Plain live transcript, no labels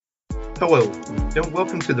Hello, and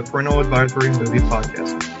welcome to the Parental Advisory Movie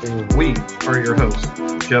Podcast. We are your hosts,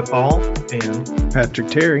 Jeff Hall and Patrick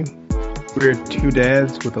Terry. We're two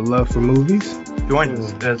dads with a love for movies. Join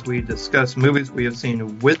us as we discuss movies we have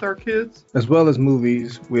seen with our kids, as well as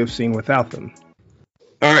movies we have seen without them.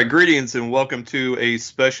 All right, greetings and welcome to a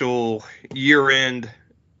special year-end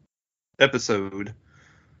episode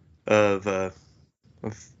of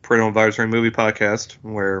Parental Advisory Movie Podcast,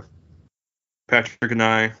 where Patrick and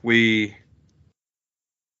I, we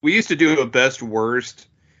used to do a best worst,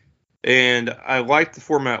 and I liked the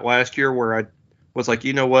format last year where I was like,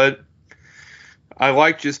 you know what, I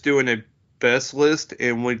like just doing a best list,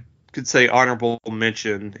 and we could say honorable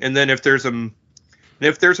mention, and then if there's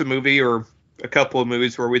a movie or a couple of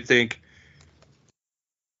movies where we think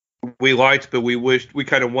we liked, but we wished we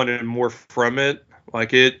kind of wanted more from it,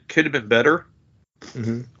 like it could have been better,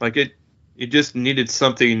 like it just needed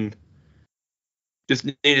something. Just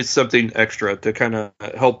needed something extra to kind of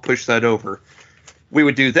help push that over. We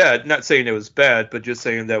would do that, not saying it was bad, but just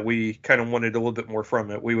saying that we kind of wanted a little bit more from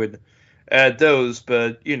it. We would add those,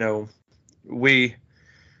 but, you know, we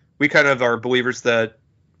kind of are believers that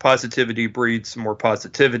positivity breeds more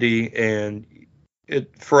positivity, and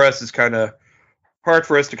it, for us, is kind of hard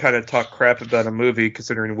for us to kind of talk crap about a movie,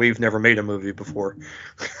 considering we've never made a movie before.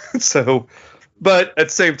 So, but at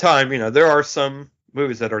the same time, you know, there are some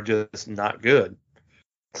movies that are just not good.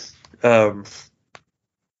 For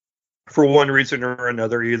one reason or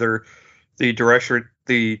another, either the director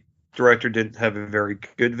didn't have a very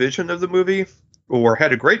good vision of the movie, or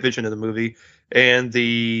had a great vision of the movie, and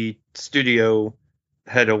the studio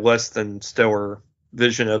had a less than stellar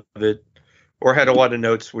vision of it, or had a lot of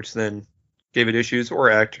notes which then gave it issues,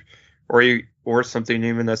 or something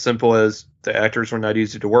even as simple as the actors were not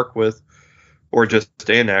easy to work with, or just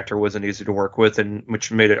an actor wasn't easy to work with, and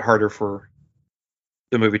which made it harder for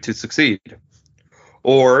the movie to succeed.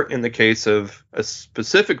 Or in the case of a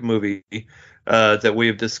specific movie that we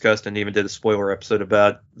have discussed and even did a spoiler episode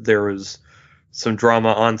about, there was some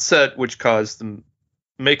drama on set which caused the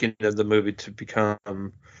making of the movie to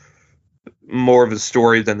become more of a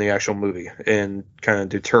story than the actual movie, and kind of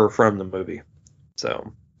deter from the movie.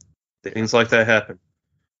 So things like that happen.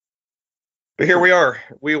 But here we are.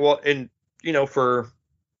 We will, and you know, for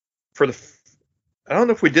the, I don't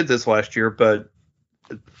know if we did this last year, but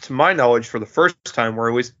to my knowledge, for the first time, we're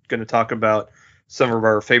always going to talk about some of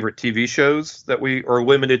our favorite TV shows or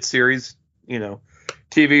limited series, you know,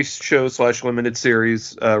 TV shows / limited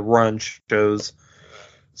series run shows.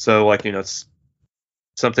 So, like, you know, it's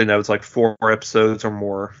something that was like 4 episodes or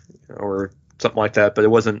more, or something like that. But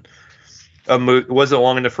it wasn't it wasn't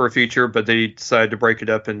long enough for a feature, but they decided to break it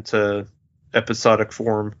up into episodic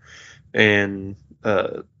form, and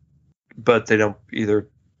but they don't either.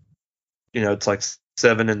 You know, it's like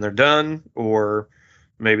 7 and they're done, or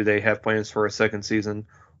maybe they have plans for a second season,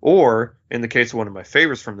 or in the case of one of my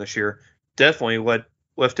favorites from this year, definitely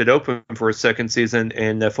left it open for a second season,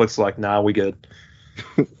 and Netflix like, nah, we good.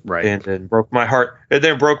 Right. And then broke my heart. It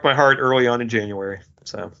then broke my heart early on in January.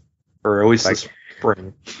 So, or at least this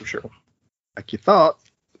spring, for sure. Like you thought.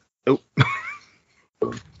 Oh.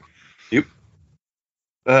 Yep.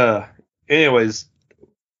 Anyways,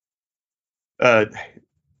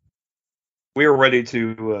 we were ready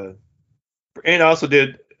to, and I also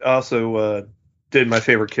did my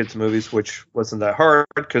favorite kids movies, which wasn't that hard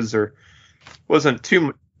because there wasn't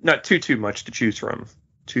not too much to choose from.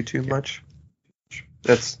 Too much.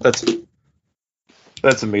 That's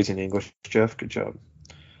amazing English, Jeff. Good job,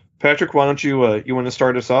 Patrick. Why don't you want to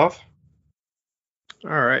start us off?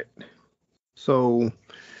 All right. So,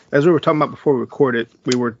 as we were talking about before we recorded,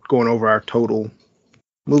 we were going over our total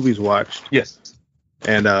movies watched. Yes.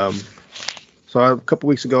 And so a couple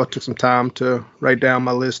weeks ago, I took some time to write down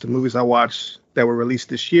my list of movies I watched that were released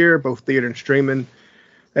this year, both theater and streaming,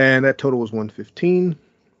 and that total was 115.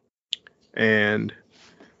 And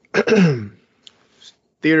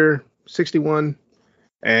theater 61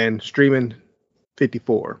 and streaming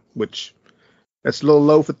 54, which that's a little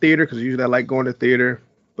low for theater because usually I like going to theater,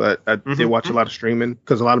 but I did watch a lot of streaming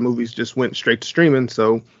because a lot of movies just went straight to streaming,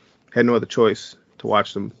 so had no other choice to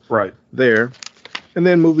watch them right there. And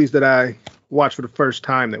then movies that I watched for the first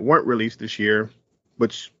time that weren't released this year,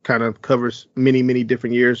 which kind of covers many, many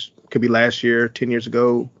different years. Could be last year, 10 years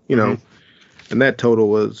ago, you know. And that total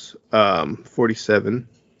was 47,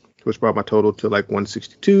 which brought my total to like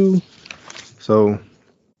 162. So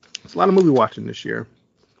it's a lot of movie watching this year.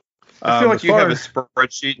 I feel like you have a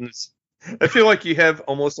spreadsheet, I feel like you have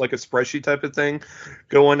almost like a spreadsheet type of thing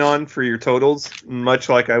going on for your totals, much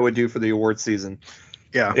like I would do for the award season.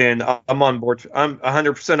 Yeah. And I'm on board. I'm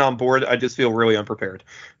 100% on board. I just feel really unprepared.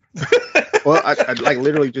 Well, I like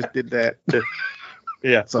literally just did that.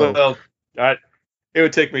 Yeah. So- Well, it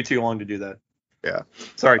would take me too long to do that. Yeah.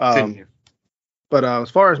 Sorry. Continue. But as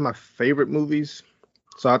far as my favorite movies,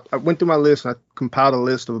 so I went through my list and I compiled a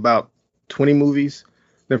list of about 20 movies.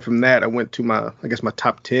 Then from that, I went to my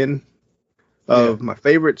top 10 of my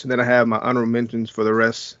favorites, and then I have my honorable mentions for the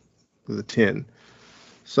rest of the 10.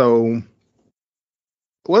 So it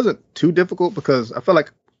wasn't too difficult because I felt like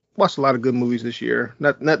I watched a lot of good movies this year.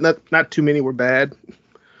 Not too many were bad.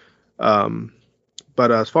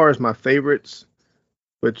 But as far as my favorites,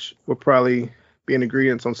 which will probably be in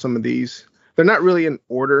agreement on some of these, they're not really in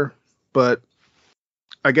order, but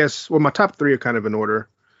I guess my top 3 are kind of in order.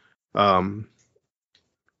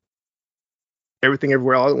 Everything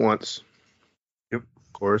Everywhere All at Once. Yep.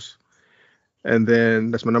 Of course. And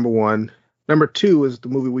then that's my number 1. Number 2 is the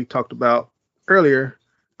movie we talked about earlier,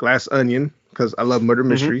 Glass Onion, because I love murder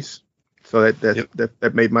mysteries. So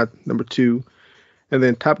that made my number 2. And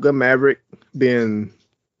then Top Gun Maverick being,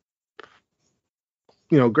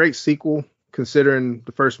 great sequel considering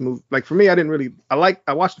the first movie. Like for me, I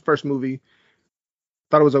watched the first movie,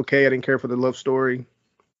 thought it was okay. I didn't care for the love story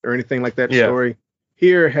or anything like that story.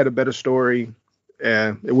 Here had a better story,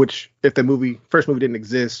 which if the first movie didn't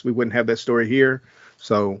exist, we wouldn't have that story here.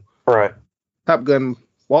 So Right. Top Gun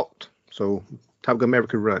walked, so Top Gun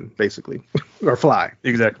Maverick could run, basically, or fly.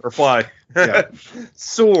 Exactly. Or fly. Yeah.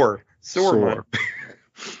 Soar.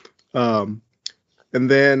 Man. And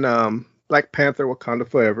then Black Panther: Wakanda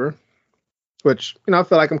Forever, which I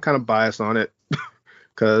feel like I'm kind of biased on it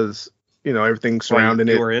because everything surrounding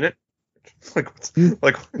you it. were in it. It's like,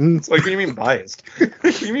 what do you mean biased?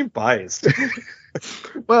 What do you mean biased?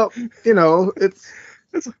 Well, it's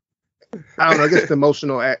I don't know. I guess the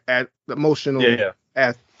emotional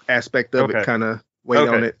aspect of it kind of weighed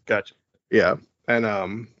on it. Gotcha. Yeah,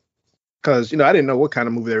 and because I didn't know what kind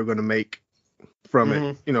of movie they were going to make from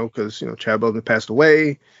it. Because Chad Boseman passed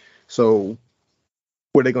away. So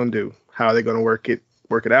what are they going to do? How are they going to work it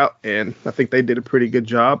out? And I think they did a pretty good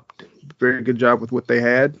job, very good job with what they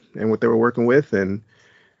had and what they were working with. And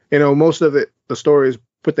most of it, the stories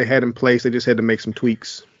what they had in place, they just had to make some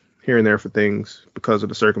tweaks here and there for things because of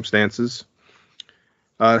the circumstances.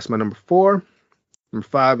 That's my number 4. Number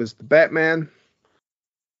 5 is The Batman.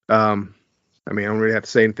 I don't really have to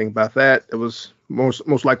say anything about that. It was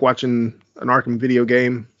most like watching an Arkham video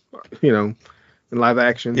game, in live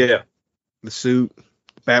action. Yeah. The suit,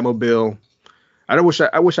 the Batmobile. I wish I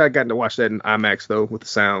had gotten to watch that in IMAX though with the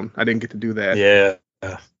sound. I didn't get to do that. Yeah.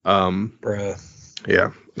 Bruh.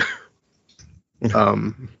 Yeah.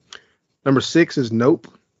 Number 6 is Nope,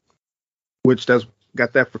 which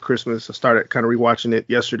got that for Christmas. I started kind of rewatching it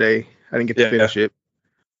yesterday. I didn't get to finish it.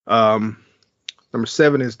 Number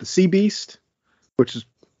 7 is The Sea Beast, which is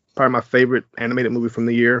probably my favorite animated movie from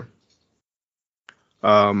the year.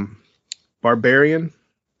 Barbarian.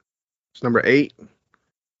 It's number 8.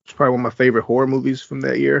 It's probably one of my favorite horror movies from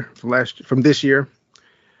that year, from this year.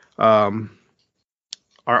 RRR,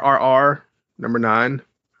 number 9.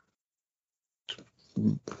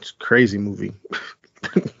 It's a crazy movie.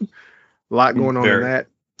 A lot going on in that.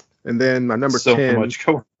 And then my number 10. So much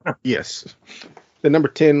going on. Yes. The number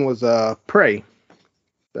 10 was Prey,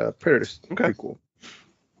 the Predator prequel.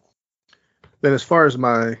 Then as far as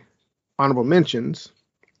my honorable mentions,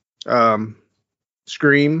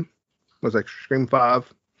 Scream was like Scream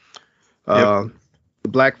 5. The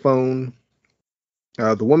Black Phone,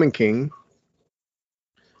 The Woman King,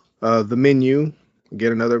 The Menu,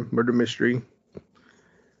 again another murder mystery.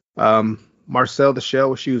 Marcel the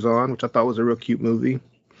Shell with Shoes On, which I thought was a real cute movie.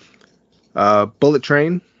 Bullet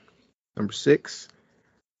Train, number 6.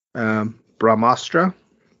 Brahmastra,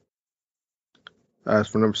 that's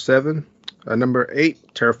for number 7. Number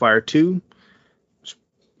 8, Terrifier 2. That's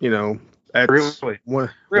one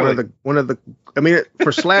of the. I mean,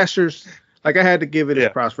 for slashers, like I had to give it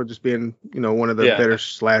its props for just being, one of the better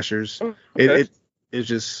slashers. Okay. It's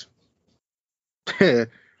just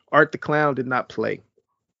Art the Clown did not play.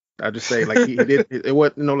 I just say like he did. It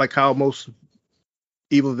wasn't like how most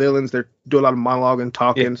evil villains they do a lot of monologue and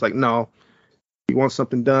talking. Yeah. It's like no, he wants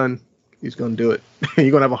something done, he's gonna do it.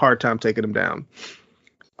 You're gonna have a hard time taking him down.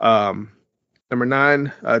 Number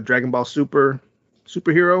 9, Dragon Ball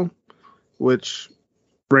Superhero, which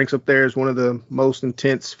ranks up there as one of the most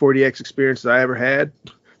intense 4DX experiences I ever had,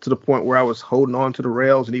 to the point where I was holding on to the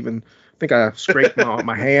rails and even I think I scraped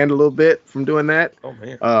my hand a little bit from doing that. Oh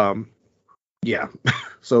man. Yeah.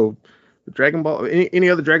 So Dragon Ball, any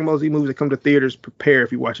other Dragon Ball Z movies that come to theaters, prepare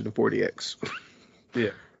if you watch it in 4DX.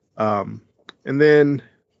 Yeah. And then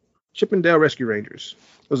Chip and Dale Rescue Rangers.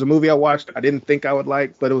 It was a movie I watched. I didn't think I would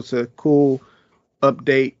like, but it was a cool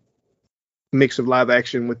update mix of live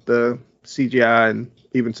action with the CGI and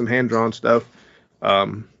even some hand drawn stuff.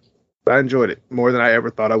 I enjoyed it more than I ever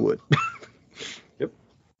thought I would. Yep.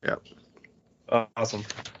 Yeah. Awesome.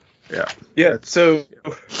 Yeah. Yeah. So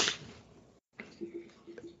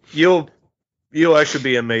you'll actually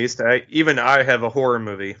be amazed. I have a horror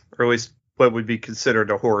movie, or at least what would be considered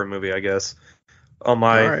a horror movie, I guess, on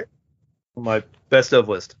my best of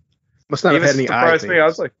list. Must not have had any surprised me. I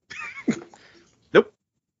was like, nope.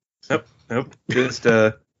 Just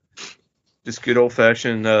good old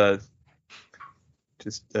fashioned, good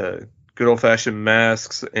old fashioned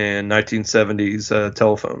masks and 1970s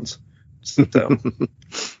telephones. So,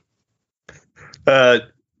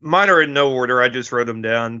 mine are in no order. I just wrote them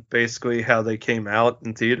down, basically how they came out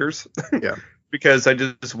in theaters. Yeah. Because I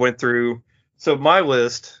just went through. So my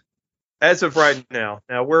list, as of right now,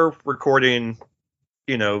 we're recording,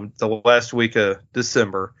 the last week of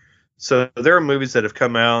December. So there are movies that have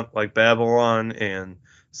come out like Babylon and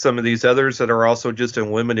some of these others that are also just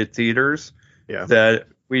in limited theaters that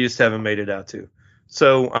we just haven't made it out to.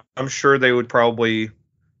 So I'm sure they would probably,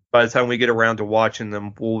 by the time we get around to watching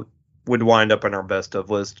them, would wind up on our best of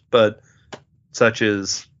list. But such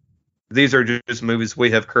as these are just movies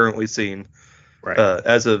we have currently seen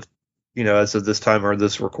as of this time or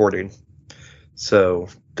this recording. So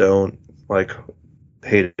don't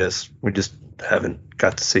hate us. We just haven't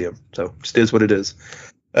got to see them. So it just is what it is.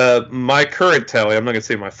 My current tally, I'm not going to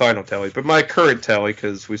say my final tally, but my current tally,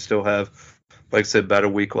 because we still have, like I said, about a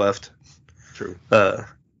week left. True.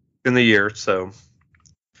 In the year. So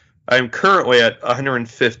I'm currently at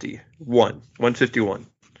 151.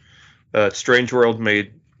 Strange World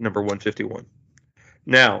made number 151.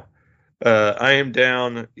 Now, I am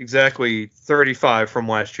down exactly 35 from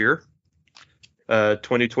last year.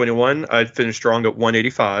 2021, I finished strong at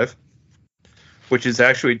 185, which is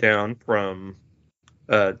actually down from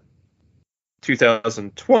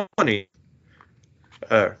 2020.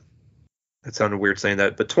 That sounded weird saying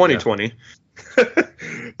that, but 2020,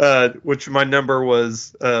 which my number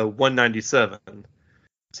was 197.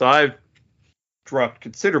 So I've dropped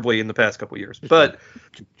considerably in the past couple of years. But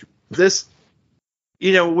this,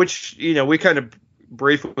 which, we kind of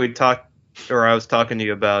briefly talked, or I was talking to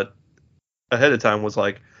you about ahead of time, was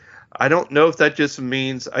like, I don't know if that just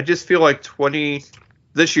means, I just feel like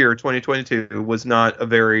this year, 2022, was not a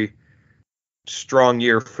very strong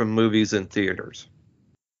year for movies in theaters.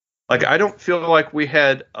 Like, I don't feel like we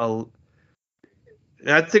had and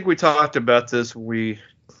I think we talked about this, or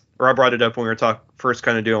I brought it up when we were first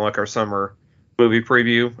kind of doing like our summer movie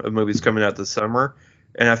preview of movies coming out this summer.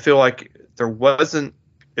 And I feel like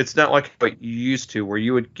it's not like what you used to, where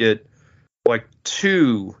you would get like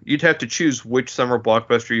you'd have to choose which summer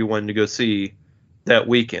blockbuster you wanted to go see that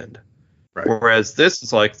weekend. Right. Whereas this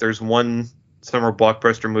is like, there's one summer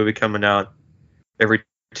blockbuster movie coming out every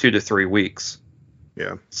 2 to 3 weeks.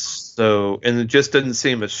 Yeah. So, and it just doesn't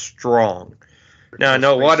seem as strong. Now, I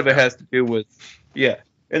know a lot of it has to do with,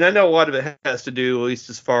 and I know a lot of it has to do, at least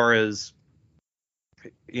as far as,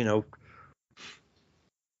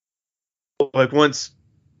 like once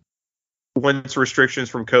restrictions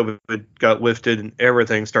from COVID got lifted and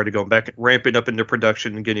everything started going back, ramping up into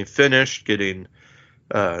production and getting finished, getting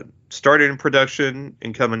started in production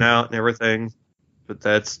and coming out and everything. But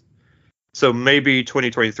so maybe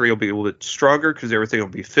 2023 will be a little bit stronger because everything will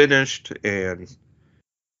be finished,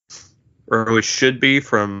 or it should be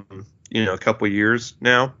from, a couple of years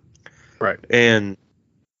now. Right. And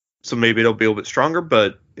so maybe it'll be a little bit stronger,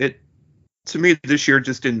 but to me, this year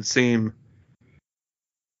just didn't seem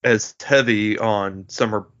as heavy on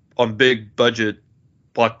big budget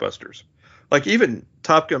blockbusters. Like even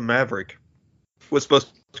Top Gun Maverick was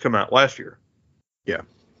supposed to come out last year. Yeah.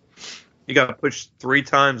 He got pushed 3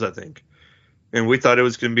 times, I think. And we thought it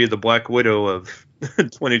was going to be the Black Widow of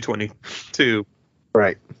 2022.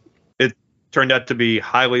 Right. It turned out to be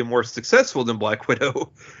highly more successful than Black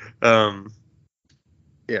Widow.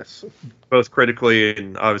 Yes. Both critically,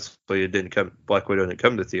 and obviously Black Widow didn't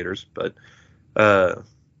come to theaters, but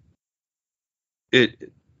it's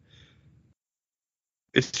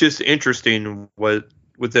just interesting with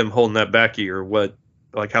them holding that back a year,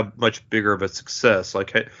 how much bigger of a success,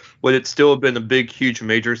 would it still have been a big, huge,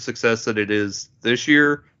 major success that it is this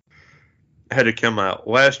year had it come out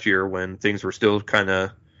last year when things were still kind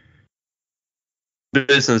of,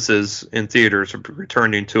 businesses in theaters are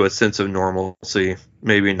returning to a sense of normalcy,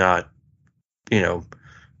 maybe not,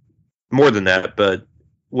 more than that, but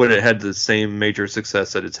would it had the same major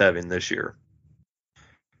success that it's having this year?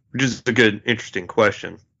 Which is a good, interesting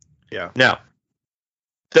question. Yeah. Now,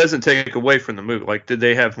 doesn't take away from the movie. Like, did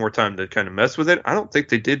they have more time to kind of mess with it? I don't think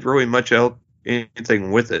they did really much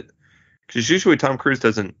anything with it, Because usually Tom Cruise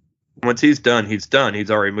doesn't. Once he's done, he's done. He's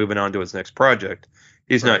already moving on to his next project.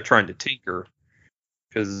 He's not trying to tinker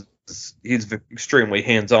because he's extremely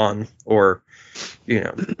hands-on, or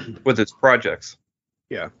with his projects.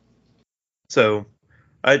 Yeah. So,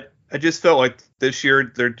 I just felt like this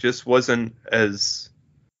year there just wasn't as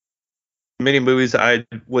many movies I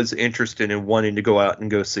was interested in wanting to go out and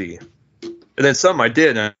go see. And then some I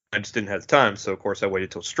did, and I just didn't have the time. So, of course, I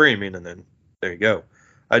waited till streaming, and then there you go.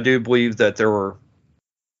 I do believe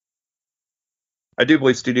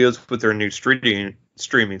studios with their new streaming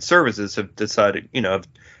services have decided, have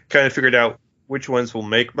kind of figured out which ones will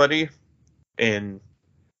make money, and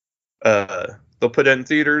they'll put it in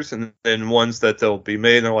theaters, and then ones that they'll be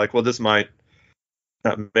made, and they're like, well, this might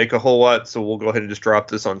not make a whole lot, so we'll go ahead and just drop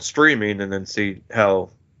this on streaming and then see how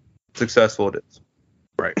successful it is.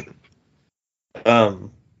 Right.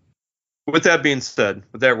 With that being said,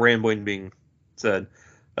 with that rambling being said,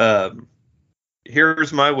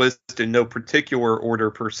 here's my list in no particular order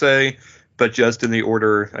per se, but just in the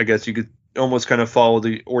order, I guess you could almost kind of follow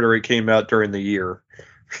the order it came out during the year,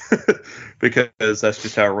 because that's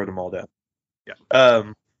just how I wrote them all down. Yeah.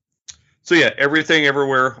 So yeah, Everything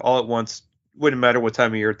Everywhere All at Once, wouldn't matter what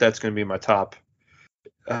time of year, that's going to be my top.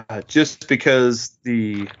 Just because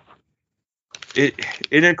it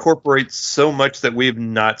incorporates so much that we've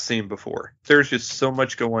not seen before. There's just so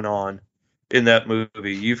much going on in that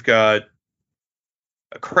movie. You've got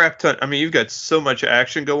a crap ton. I mean, you've got so much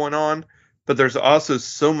action going on, but there's also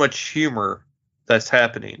so much humor that's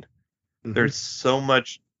happening. Mm-hmm. There's so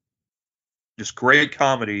much just great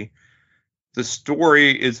comedy. The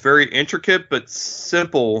story is very intricate but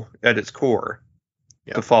simple at its core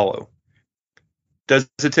to follow. Does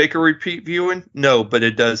it take a repeat viewing? No, but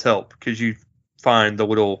it does help because you find the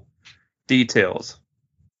little details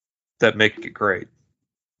that make it great.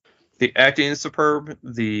 The acting is superb.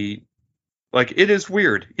 It is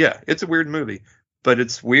weird. Yeah, it's a weird movie, but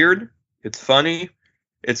it's weird. It's funny.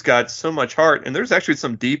 It's got so much heart, and there's actually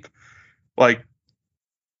some deep,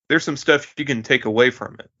 there's some stuff you can take away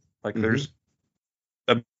from it. There's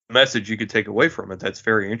a message you could take away from it that's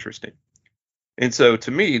very interesting. And so to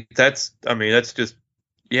me, that's just,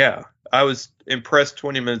 yeah, I was impressed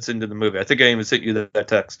 20 minutes into the movie. I think I even sent you that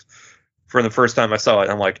text from the first time I saw it.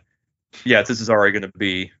 I'm like, yeah, this is already going to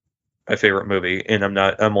be my favorite movie, and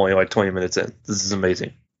I'm only like 20 minutes in. This is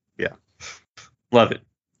amazing. Yeah. Love it.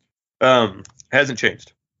 Hasn't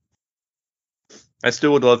changed. I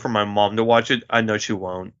still would love for my mom to watch it. I know she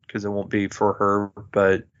won't, because it won't be for her,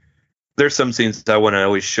 but there's some scenes that I want to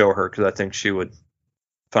always show her because I think she would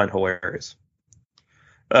find hilarious.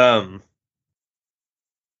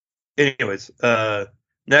 Anyways,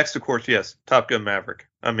 next, of course, yes, Top Gun Maverick.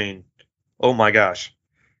 I mean, oh my gosh.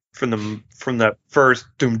 From that first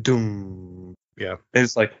doom doom. Yeah. And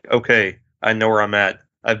it's like, okay, I know where I'm at.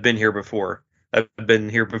 I've been here before. I've been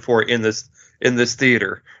here before in this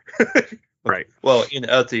theater. Right. Well, in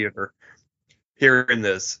a theater. Here in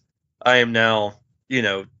this. I am now,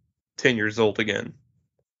 10 years old again.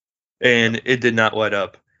 And it did not let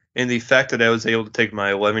up. And the fact that I was able to take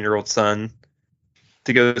my 11-year-old son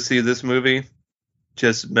to go see this movie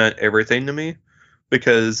just meant everything to me,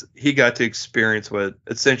 because he got to experience with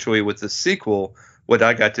the sequel what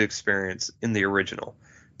I got to experience in the original.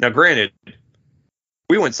 Now, granted,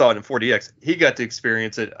 we went and saw it in 4DX. He got to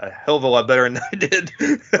experience it a hell of a lot better than I did.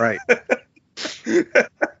 Right.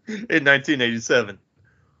 In 1987.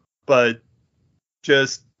 But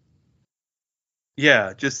just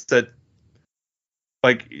that,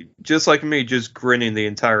 just like me, just grinning the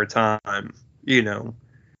entire time,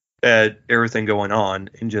 at everything going on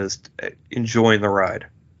and just enjoying the ride.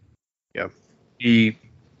 Yeah.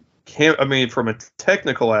 From a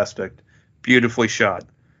technical aspect, beautifully shot,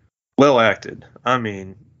 well acted.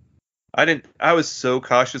 I was so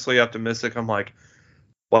cautiously optimistic. I'm like,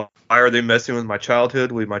 why are they messing with my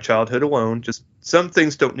childhood? Leave my childhood alone. Just some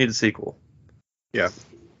things don't need a sequel. Yeah.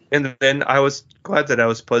 And then I was glad that I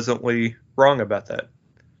was pleasantly wrong about that.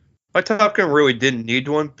 My Top Gun really didn't need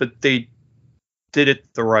one, but they did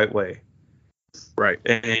it the right way. Right.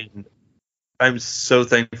 And I'm so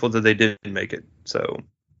thankful that they didn't make it. So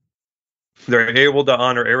they're able to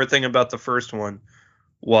honor everything about the first one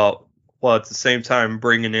while at the same time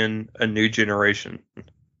bringing in a new generation,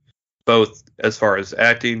 both as far as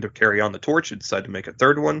acting to carry on the torch and decide to make a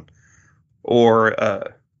third one,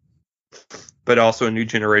 but also a new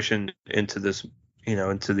generation into this,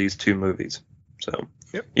 into these two movies. So,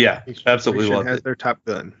 yep. Yeah, each absolutely love has it. their Top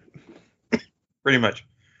Gun. Pretty much.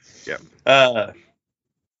 Yeah.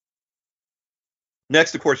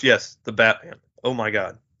 Next, of course, yes, the Batman. Oh my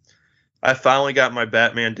God. I finally got my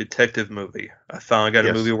Batman detective movie. I finally got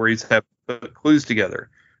a movie where he's having to put clues together,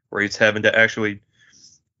 where he's having to actually,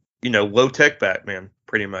 low tech Batman,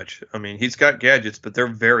 pretty much. I mean, he's got gadgets, but they're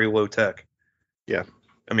very low tech. Yeah.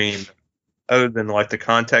 I mean, other than like the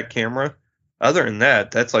contact camera, other than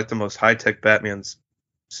that, that's like the most high tech Batman's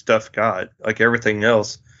stuff got. Like everything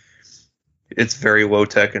else, it's very low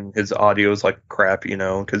tech, and his audio is like crap,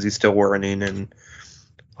 because he's still learning, and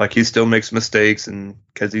like he still makes mistakes, and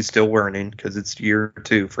because he's still learning, because it's year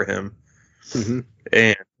 2 for him. Mm-hmm.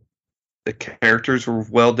 And the characters were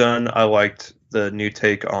well done. I liked the new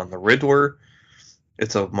take on the Riddler.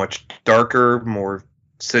 It's a much darker, more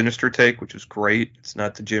sinister take, which is great. It's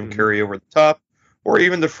not the Jim Carrey over the top, or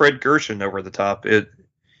even the Fred Gershon over the top. It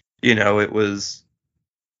was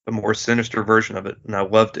a more sinister version of it, and I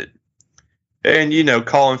loved it. And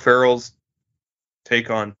Colin Farrell's take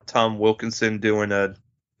on Tom Wilkinson doing a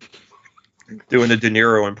De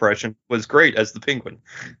Niro impression was great as the Penguin.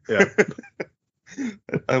 Yeah.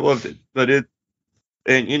 I loved it. But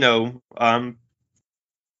I'm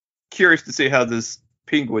curious to see how this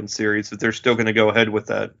Penguin series, if they're still going to go ahead with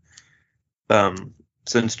that.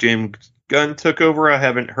 Since James Gunn took over, I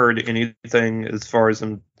haven't heard anything as far as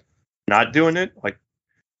him not doing it.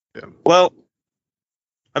 Well,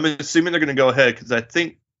 I'm assuming they're going to go ahead, because I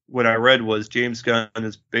think what I read was James Gunn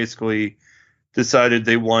has basically decided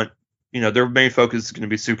they want, their main focus is going to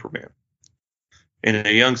be Superman, and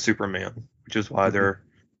a young Superman, which is why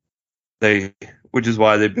they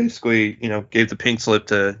basically, gave the pink slip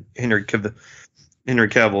to Henry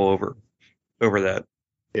Cavill over that.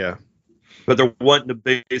 Yeah. But they're wanting to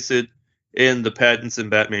base it in the Pattinson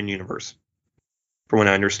Batman universe, from what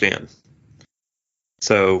I understand.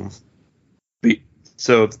 So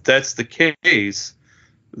if that's the case,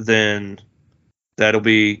 then that'll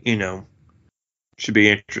be, should be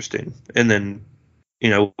interesting. And then,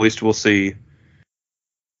 at least we'll see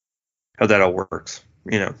how that all works,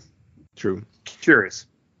 True. Curious.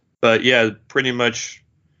 But yeah, pretty much,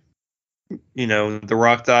 The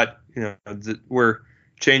Rock thought, we're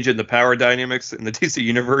changing the power dynamics in the DC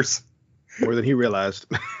universe. More than he realized.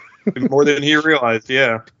 More than he realized,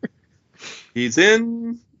 yeah. He's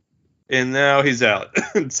in, and now he's out.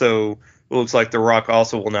 So it looks like The Rock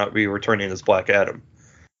also will not be returning as Black Adam.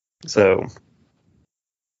 So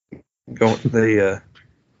going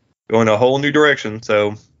a whole new direction.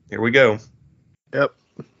 So here we go. Yep.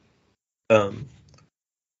 But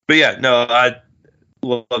yeah, no, I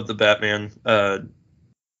love the Batman.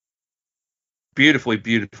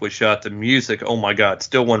 Beautifully shot. The music, oh my God,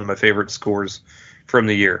 still one of my favorite scores from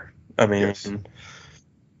the year. I mean, yes.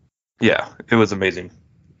 Yeah, it was amazing.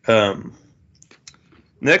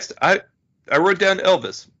 Next, I wrote down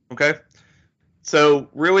Elvis. Okay, so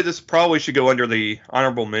really, this probably should go under the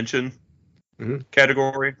honorable mention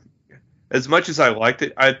category. As much as I liked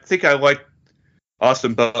it, I think I liked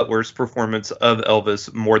Austin Butler's performance of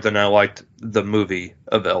Elvis more than I liked the movie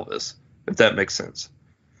of Elvis, if that makes sense.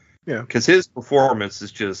 Yeah. Because his performance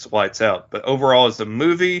is just lights out. But overall, as a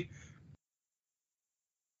movie,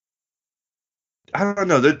 I don't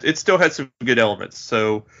know. It still had some good elements.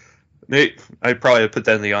 So I probably put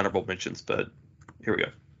that in the honorable mentions, but here we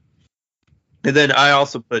go. And then I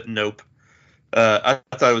also put Nope. I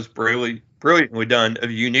thought it was brilliantly done. A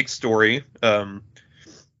unique story.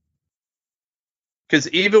 Because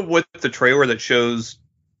even with the trailer that shows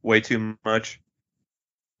way too much,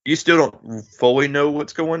 you still don't fully know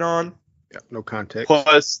what's going on. Yeah, no context.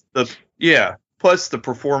 Plus the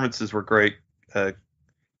performances were great.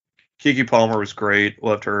 Keke Palmer was great.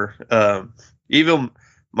 Loved her. Even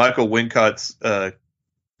Michael Wincott's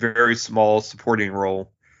very small supporting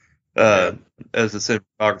role as a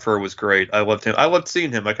cinematographer was great. I loved him. I loved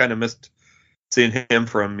seeing him. I kind of missed seeing him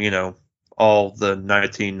from, all the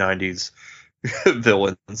 1990s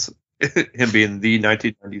villains. Him being the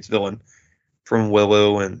 1990s villain from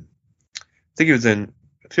Willow, and I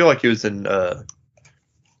feel like he was in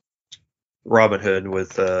Robin Hood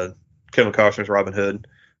with Kevin Costner's Robin Hood,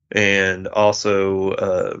 and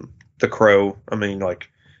also The Crow. I mean, like,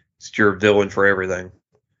 it's your villain for everything.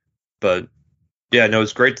 But yeah, no,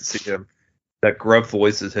 it's great to see him. That gruff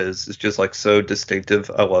voice is his. It's just like so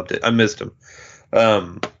distinctive. I loved it. I missed him.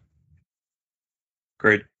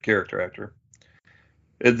 Great character actor.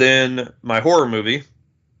 And then my horror movie,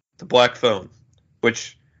 The Black Phone,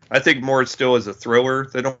 which I think more still is a thriller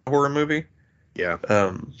than a horror movie. Yeah.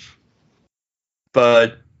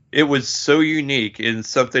 But it was so unique in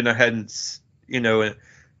something I hadn't,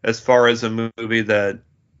 as far as a movie that,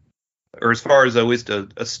 or as far as at least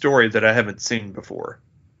a story that I haven't seen before,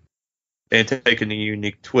 and taking a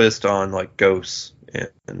unique twist on like ghosts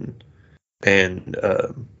and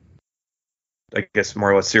I guess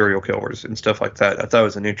more or less serial killers and stuff like that. I thought it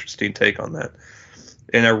was an interesting take on that,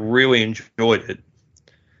 and I really enjoyed it.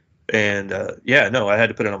 And I had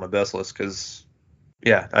to put it on my best list because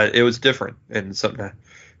it was different and something.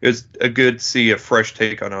 It was a good see a fresh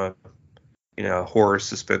take on a horror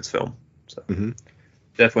suspense film. So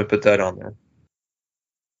definitely put that on there.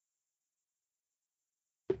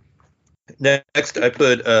 Next, I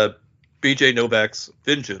put B.J. Novak's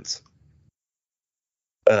Vengeance.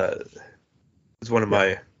 It's one of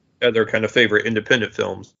my other kind of favorite independent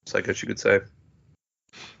films, I guess you could say.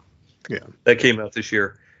 Yeah. That came out this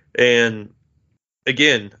year. And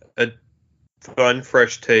again, a fun,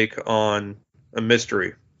 fresh take on a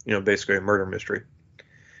mystery, basically a murder mystery.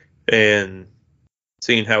 And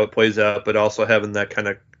seeing how it plays out, but also having that kind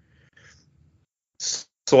of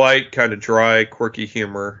slight, kind of dry, quirky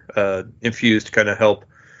humor infused to kind of help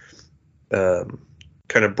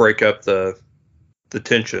kind of break up the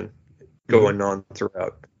tension going on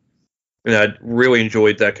throughout. And I really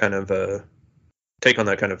enjoyed that kind of take on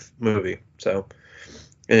that kind of movie. So,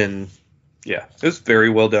 and yeah, it was very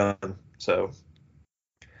well done. So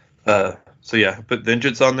I put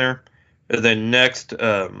Vengeance on there. And then next,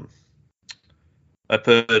 I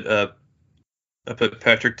put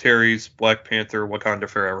Patrick Terry's Black Panther: Wakanda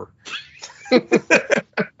Forever.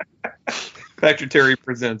 Patrick Terry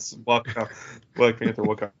presents Black Panther: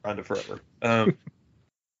 Wakanda Forever.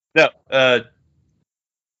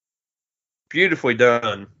 Beautifully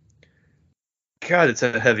done. God, it's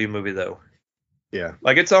a heavy movie though. Yeah.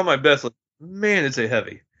 Like, it's on my best list. Man, it's a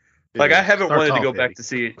heavy. Like, I haven't wanted to go back to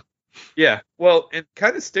see it. Yeah. Well, it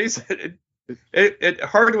kind of stays. It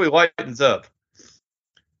hardly lightens up.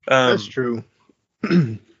 That's true.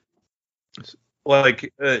 Unless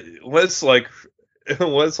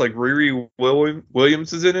Riri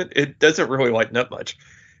Williams is in it, it doesn't really lighten up much.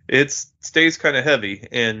 It stays kind of heavy,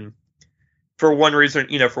 and for one reason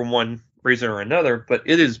or another, but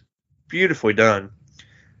it is beautifully done.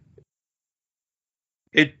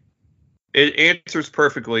 It answers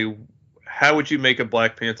perfectly. How would you make a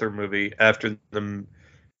Black Panther movie after the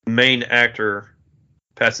main actor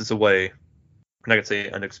passes away? I'm not gonna say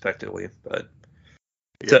unexpectedly, but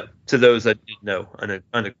to those that didn't know,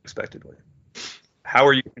 unexpectedly. How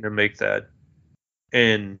are you going to make that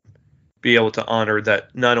and be able to honor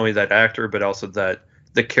that, not only that actor, but also that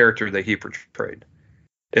the character that he portrayed?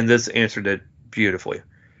 And this answered it beautifully.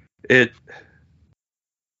 It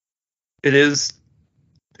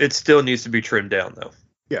still needs to be trimmed down, though.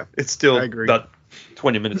 Yeah, it's still about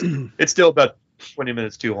 20 minutes. It's still about 20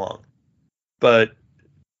 minutes too long, but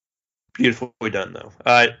beautifully done, though.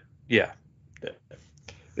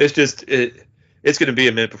 It's just it's going to be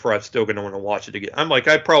a minute before I'm still going to want to watch it again.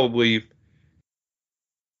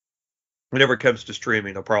 Whenever it comes to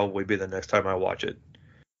streaming, it'll probably be the next time I watch it.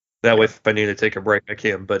 That way, if I need to take a break, I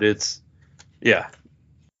can. But it's,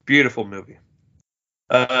 beautiful movie.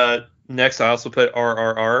 Next, I also put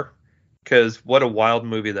RRR, because what a wild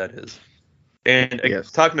movie that is. And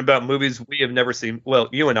talking about movies we have never seen, well,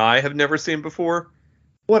 you and I have never seen before,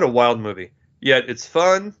 what a wild movie. Yet it's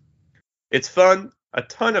fun. It's fun. A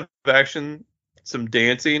ton of action, some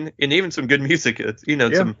dancing, and even some good music.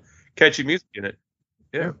 Some catchy music in it.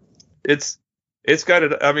 Yeah. It's got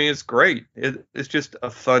it. I mean, it's great. It's just a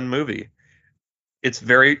fun movie. It's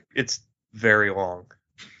very long.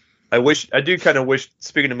 I do kind of wish,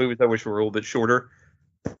 speaking of movies, I wish we were a little bit shorter.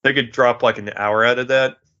 They could drop like an hour out of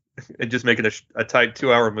that and just make it a tight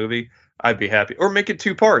 2-hour movie. I'd be happy. Or make it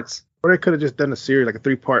 2 parts. Or they could have just done a series, like a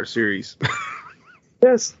 3-part series.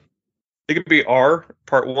 Yes. It could be R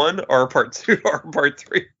part 1, R part 2, R part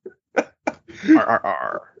 3.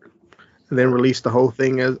 RRR. And then release the whole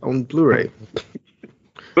thing as on Blu-ray.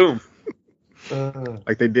 Boom.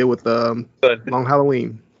 Like they did with Long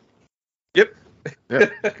Halloween. Yep.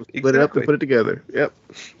 Split it up and put it together. Yep.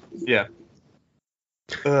 Yeah.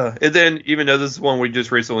 And then, even though this is one we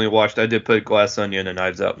just recently watched, I did put Glass Onion and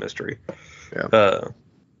Knives Out Mystery. Yeah.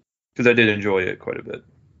 Because I did enjoy it quite a bit.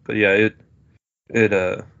 But yeah,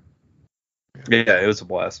 it was a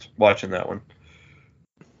blast watching that one.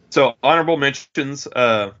 So, honorable mentions.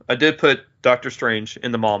 I did put Doctor Strange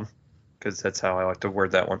in the Mom, because that's how I like to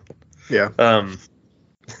word that one. Yeah.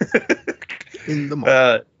 In the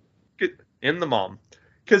Mom. In the Mom.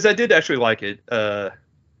 Because I did actually like it.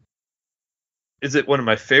 Is it one of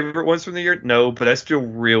my favorite ones from the year? No, but I still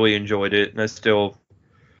really enjoyed it, and I still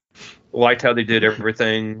liked how they did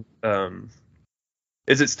everything.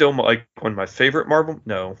 Is it still like one of my favorite Marvel?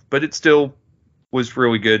 No, but it still was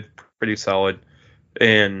really good, pretty solid,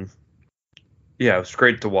 and it was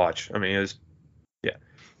great to watch. I mean, it was, it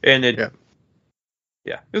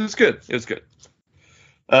was good. It was good.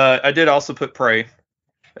 I did also put Prey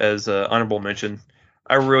as honorable mention.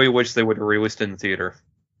 I really wish they would have released it in the theater.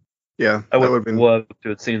 Yeah, I that would would have have been. loved to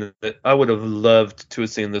have seen it. I would have loved to have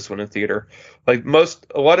seen this one in theater. Like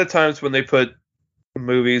a lot of times when they put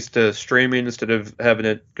movies to streaming instead of having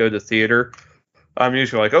it go to theater, I'm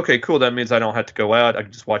usually like, okay, cool. That means I don't have to go out. I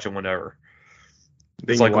can just watch it whenever.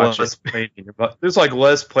 Then It's you like watch less it. planning. There's like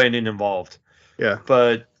less planning involved. Yeah.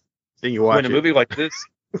 But Then you when watch a it. movie like this,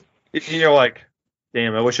 you're like,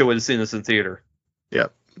 damn, I wish I would have seen this in theater.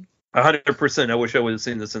 Yep. 100%. I wish I would have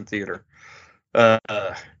seen this in theater.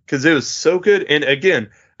 Because it was so good. And again,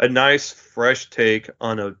 a nice, fresh take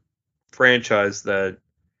on a franchise that,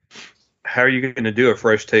 how are you going to do a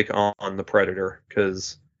fresh take on the Predator?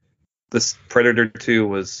 Because this Predator 2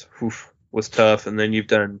 was tough. And then you've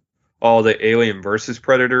done all the Alien versus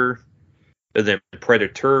Predator, and then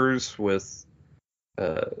Predators with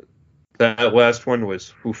that last one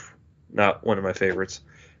was not one of my favorites.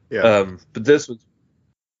 Yeah. But this was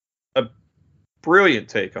a brilliant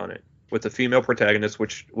take on it with the female protagonist,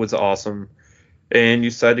 which was awesome. And you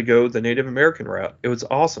decided to go the Native American route. It was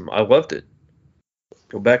awesome. I loved it.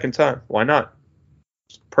 Go back in time. Why not?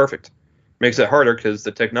 It's perfect. Makes it harder because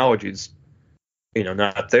the technology's,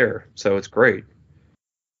 not there. So it's great.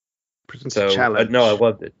 So I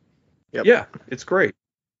loved it. Yep. Yeah, it's great.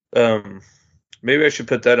 Maybe I should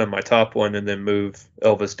put that on my top one and then move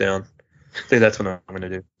Elvis down. I think that's what I'm going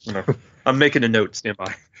to do. I'm making a note. Stand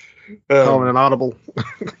by. Calling an audible.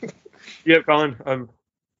 Yeah, Colin. I'm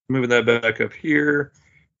moving that back up here.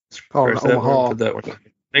 Calling Omaha. Put that one.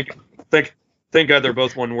 Thank God they're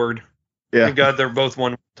both one word. Yeah. Thank God they're both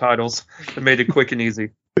one titles. It made it quick and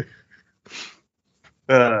easy.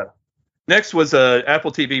 Next was a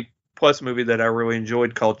Apple TV Plus movie that I really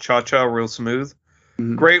enjoyed called Cha Cha Real Smooth.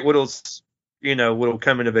 Mm-hmm. Great little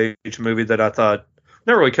coming of age movie that I thought,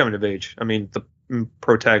 not really coming of age. I mean, the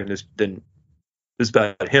protagonist didn't. It's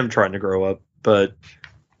about him trying to grow up, but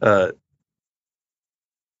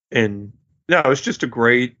it's just a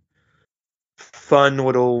great, fun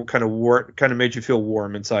little kind of made you feel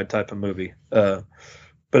warm inside type of movie. But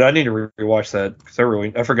I need to rewatch that because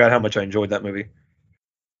I forgot how much I enjoyed that movie.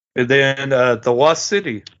 And then The Lost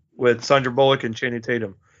City with Sandra Bullock and Channing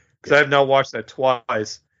Tatum, because I have now watched that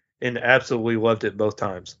twice and absolutely loved it both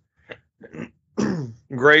times.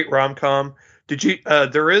 Great rom-com. Did you?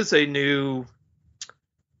 There is a new.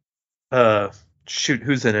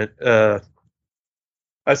 Who's in it?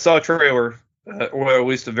 I saw a trailer, or at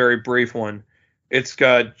least a very brief one. It's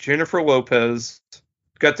got Jennifer Lopez.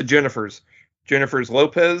 Got the Jennifer's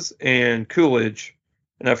Lopez and Coolidge,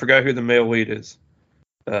 and I forgot who the male lead is.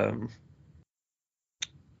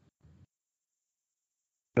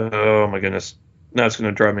 Oh my goodness! Now it's going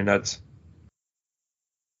to drive me nuts.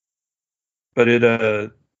 But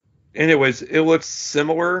anyways, it looks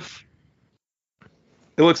similar.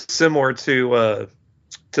 It looks similar to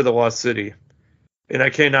The Lost City, and I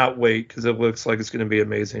cannot wait because it looks like it's going to be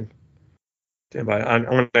amazing. Stand by. I'm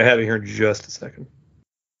going to have it here in just a second.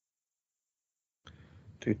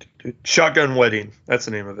 Shotgun Wedding. That's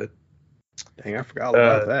the name of it. Dang, I forgot all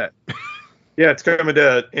about that. Yeah, it's coming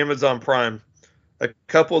to Amazon Prime. A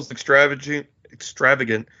couple's extravagant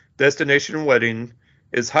destination wedding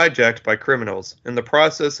is hijacked by criminals. In the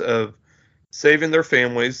process of saving their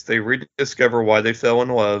families, they rediscover why they fell in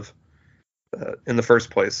love in the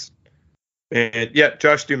first place. And yeah,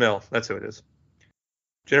 Josh Duhamel. That's who it is.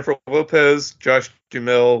 Jennifer Lopez, Josh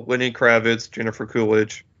Duhamel, Lenny Kravitz, Jennifer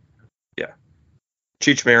Coolidge. Yeah.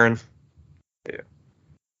 Cheech Marin. Yeah.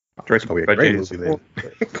 That's probably a great movie then.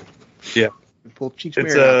 Yeah. Pull Cheech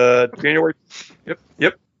Marin. It's January.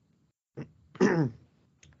 Yep.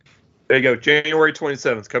 There you go. January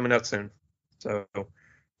 27th, coming out soon. So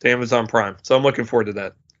to Amazon Prime. So I'm looking forward to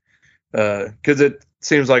that. Because it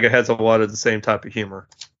seems like it has a lot of the same type of humor.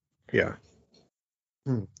 Yeah.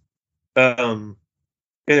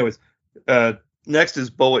 Anyways, next is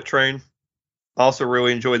Bullet Train. Also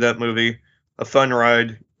really enjoyed that movie. A fun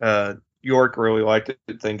ride. York really liked it.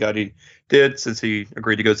 Thank God he did, since he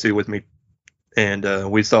agreed to go see it with me.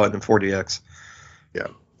 And we saw it in 4DX. Yeah.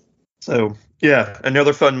 So, yeah,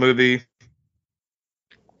 another fun movie.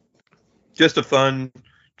 Just a fun,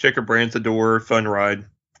 check your brains the door, fun ride.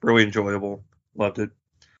 Really enjoyable. Loved it.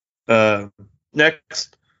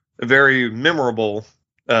 Next, a very memorable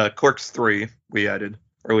Clerks 3 we added,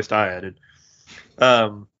 or at least I added.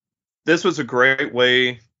 This was a great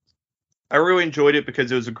way. I really enjoyed it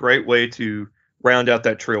because it was a great way to round out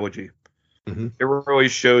that trilogy. Mm-hmm. It really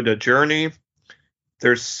showed a journey.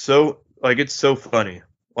 It's so funny.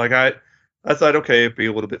 Like I thought, okay,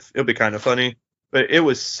 it'll be kind of funny, but it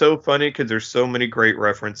was so funny because there's so many great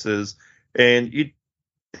references, and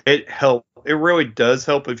it helped. It really does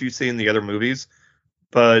help if you've seen the other movies.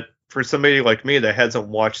 But for somebody like me that hasn't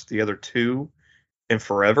watched the other two in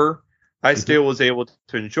forever, I still was able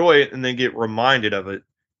to enjoy it and then get reminded of it,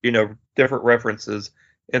 different references,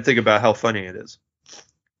 and think about how funny it is.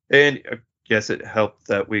 And yes, it helped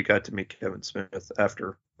that we got to meet Kevin Smith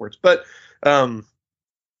afterwards. But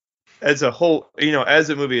as a whole, as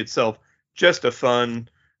a movie itself, just a fun,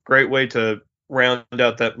 great way to round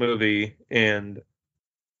out that movie. And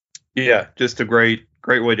yeah, just a great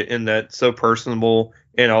way to end that. So personable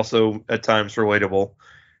and also at times relatable.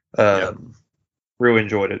 Really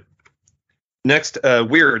enjoyed it. Next,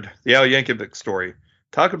 Weird, the Al Yankovic story.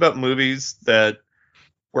 Talk about movies that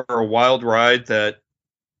were a wild ride that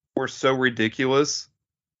were so ridiculous.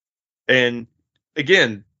 And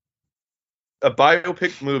again, a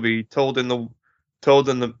biopic movie told in the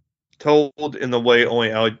way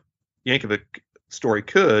only Al Yankovic story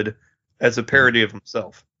could, as a parody of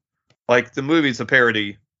himself. Like the movie's a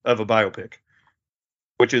parody of a biopic,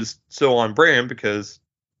 which is so on brand because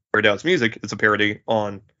Weird Al's music is a parody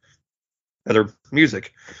on other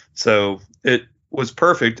music. So it was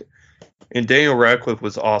perfect, and Daniel Radcliffe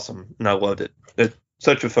was awesome, and I loved it. It's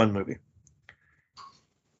such a fun movie.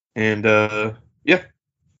 And yeah,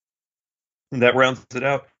 and that rounds it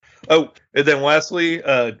out. Oh, and then lastly,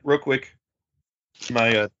 real quick,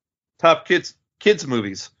 my top kids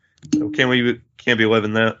movies. So can't be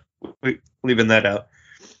leaving that out.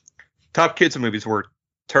 Top kids movies were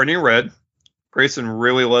Turning Red. Grayson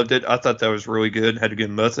really loved it. I thought that was really good. Had a good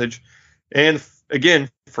message. And again,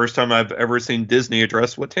 first time I've ever seen Disney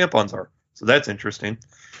address what tampons are. So that's interesting.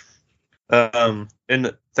 And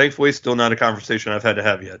thankfully, still not a conversation I've had to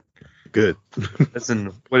have yet. Good. As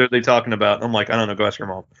in, what are they talking about? I'm like, I don't know. Go ask your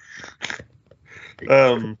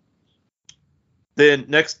mom. Then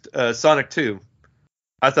next, Sonic 2.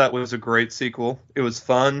 I thought was a great sequel. It was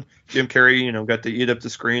fun. Jim Carrey, got to eat up the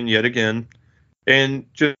screen yet again. And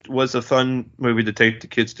just was a fun movie to take the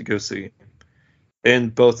kids to go see.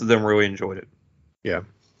 And both of them really enjoyed it. Yeah.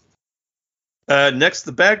 Next,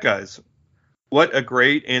 The Bad Guys. What a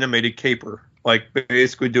great animated caper. Like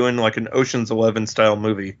basically doing like an Ocean's 11 style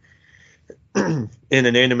movie in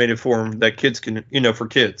an animated form that kids can, for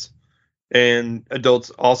kids. And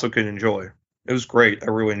adults also can enjoy. It was great.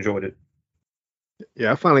 I really enjoyed it.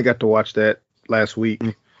 Yeah, I finally got to watch that last week.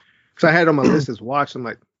 Because I had it on my list as watch. I'm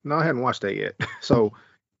like, no, I hadn't watched that yet. So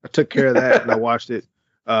I took care of that and I watched it.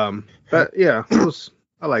 But yeah,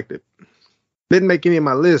 I liked it. Didn't make any of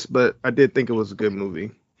my list, but I did think it was a good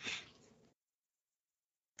movie.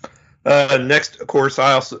 Next, of course,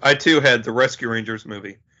 I too had the Rescue Rangers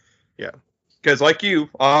movie. Yeah. Because like you,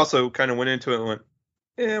 I also kind of went into it and went,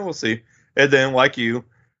 we'll see. And then like you,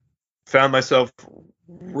 found myself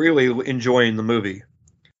really enjoying the movie.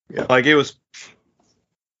 Yeah. Like it was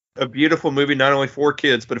a beautiful movie, not only for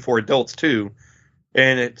kids, but for adults too.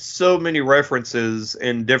 And it's so many references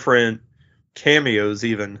and different cameos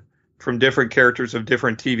even from different characters of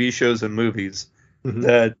different TV shows and movies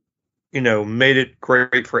that, made it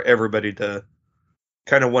great for everybody to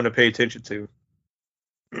kind of want to pay attention to.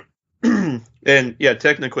 And yeah,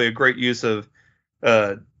 technically a great use of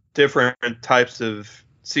different types of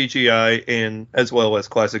CGI and as well as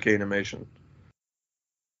classic animation.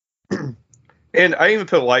 And I even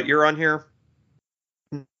put Lightyear on here.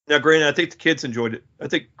 Now, granted, I think the kids enjoyed it. I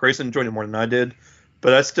think Grayson enjoyed it more than I did,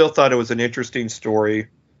 but I still thought it was an interesting story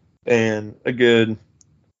and a good,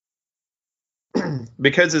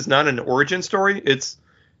 because it's not an origin story. It's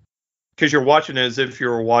because you're watching it as if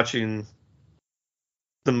you're watching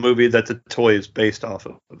the movie that the toy is based off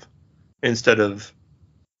of, instead of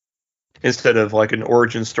like an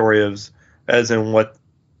origin story as in what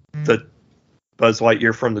the Buzz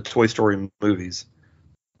Lightyear from the Toy Story movies.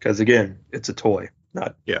 Because again, it's a toy,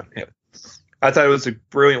 not. Yeah. I thought it was a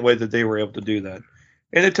brilliant way that they were able to do that,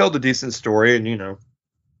 and it told a decent story, and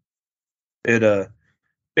it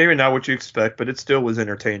maybe not what you expect, but it still was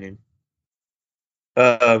entertaining.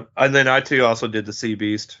 And then I too also did the Sea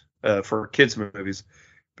Beast for kids movies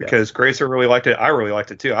because Grayson really liked it. I really liked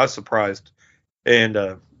it too. I was surprised, and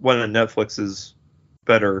one of Netflix's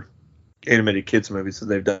better animated kids movies that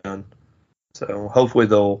they've done. So hopefully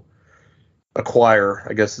they'll acquire,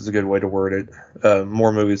 I guess is a good way to word it,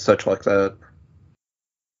 more movies such like that.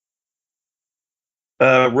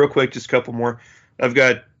 Real quick, just a couple more. I've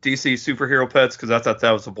got DC Superhero Pets because I thought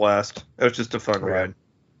that was a blast. It was just a fun ride.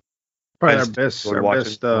 Probably our best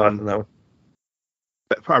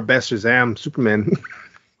Shazam Superman.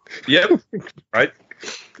 Yep. Right.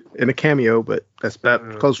 In a cameo, but that's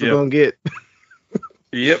about close we're gonna get.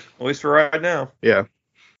 Yep. At least for right now. Yeah.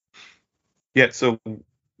 Yeah. So,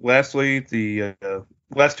 lastly, the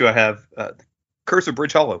last two I have Curse of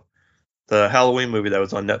Bridge Hollow, the Halloween movie that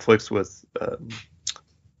was on Netflix with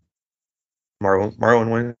Marlon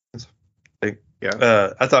Wayans.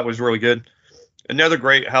 Yeah. I thought it was really good. Another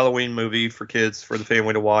great Halloween movie for kids, for the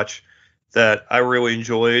family to watch, that I really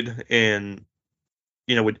enjoyed, and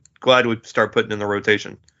would glad we'd start putting in the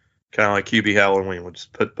rotation, kind of like QB Halloween. We'll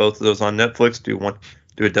just put both of those on Netflix. Do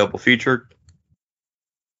a double feature.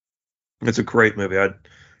 It's a great movie.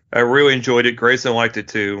 I really enjoyed it. Grayson liked it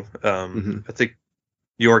too. I think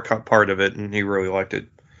York caught part of it, and he really liked it.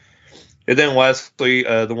 And then lastly,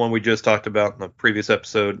 the one we just talked about in the previous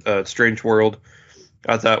episode, Strange World,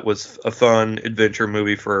 I thought was a fun adventure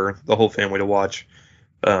movie for the whole family to watch.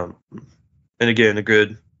 And again, a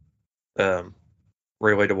good,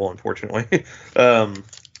 relatable, unfortunately,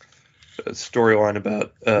 storyline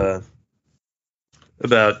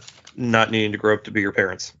about not needing to grow up to be your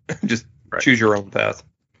parents. Just choose your own path.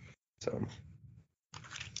 So,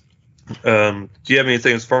 do you have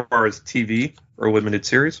anything as far as TV or limited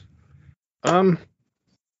series? I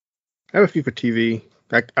have a few for TV.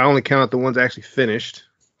 I only counted the ones I actually finished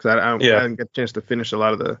because I didn't get a chance to finish a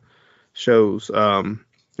lot of the shows. And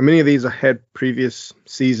many of these I had previous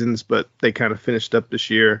seasons, but they kind of finished up this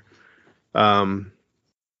year.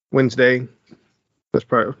 Wednesday, that's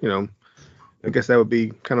probably, I guess that would be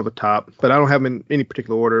kind of a top, but I don't have them in any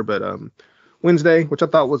particular order. But Wednesday, which I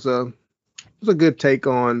thought was a good take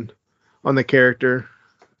on the character.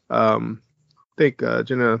 I think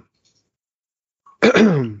Jenna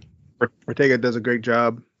Ortega does a great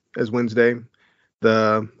job as Wednesday.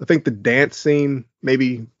 I think the dance scene,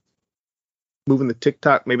 maybe moving the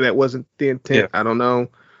TikTok, maybe that wasn't the intent. I don't know,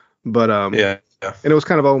 but and it was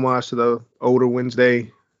kind of homage to the older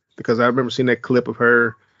Wednesday, because I remember seeing that clip of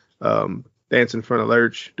her dancing in front of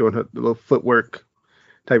Lurch, doing her little footwork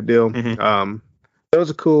type deal. Mm-hmm. That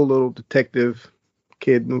was a cool little detective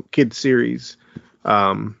kid series.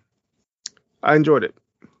 I enjoyed it.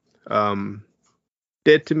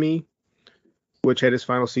 Dead to Me, which had its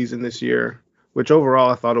final season this year, which overall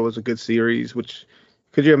I thought it was a good series. Which,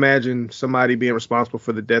 could you imagine somebody being responsible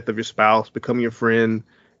for the death of your spouse, becoming your friend,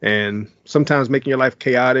 and sometimes making your life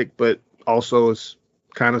chaotic, but also is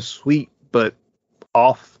kind of sweet, but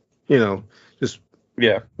off, just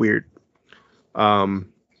weird.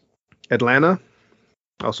 Atlanta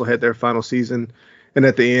also had their final season, and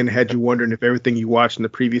at the end had you wondering if everything you watched in the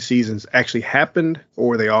previous seasons actually happened, or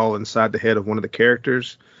were they all inside the head of one of the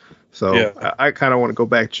characters. So I kind of want to go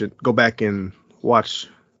back and watch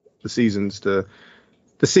the seasons to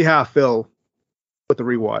see how I feel with the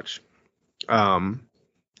rewatch.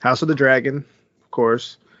 House of the Dragon, of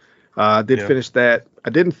course. I did finish that. I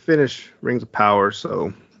didn't finish Rings of Power,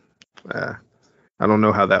 so I don't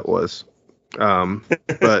know how that was.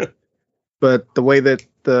 But the way that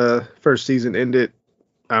the first season ended,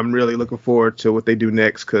 I'm really looking forward to what they do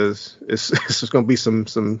next, because it's just going to be some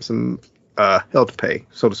hell to pay,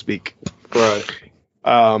 so to speak. Right.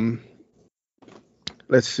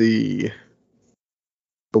 Let's see.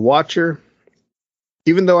 The Watcher,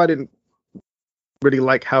 even though I didn't really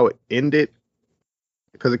like how it ended,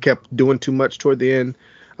 because it kept doing too much toward the end,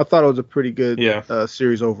 I thought it was a pretty good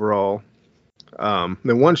series overall.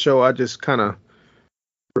 Then one show I just kind of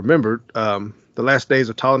remembered, The Last Days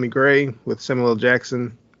of Ptolemy Gray with Samuel L.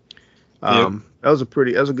 Jackson. That was a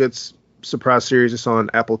good surprise series. It's on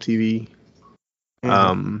Apple TV.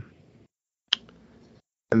 Mm-hmm.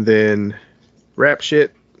 And then Rap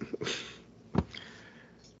Shit.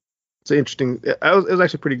 It's interesting. It was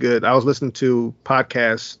actually pretty good. I was listening to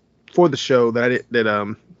podcasts for the show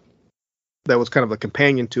that was kind of a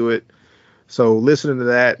companion to it. So listening to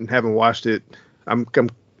that and having watched it, I'm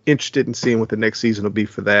interested in seeing what the next season will be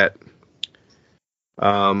for that.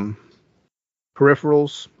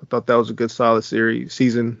 Peripherals, I thought that was a good solid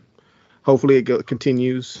season. Hopefully it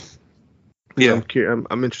continues. Yeah,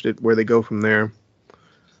 I'm interested where they go from there.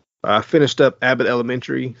 I finished up Abbott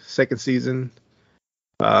Elementary second season.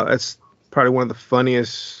 That's probably one of the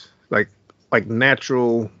funniest, like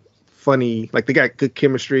natural funny. Like, they got good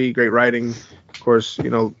chemistry, great writing. Of course,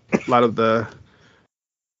 a lot of the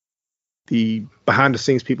behind the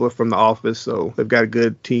scenes people are from The Office, so they've got a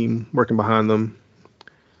good team working behind them.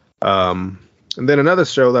 And then another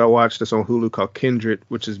show that I watched that's on Hulu called Kindred,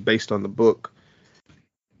 which is based on the book.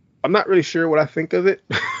 I'm not really sure what I think of it,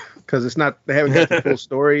 because they haven't got the full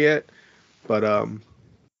story yet. But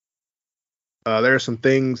there are some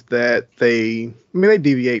things that they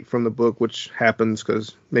deviate from the book, which happens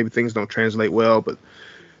because maybe things don't translate well. But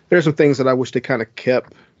there are some things that I wish they kind of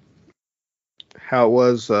kept how it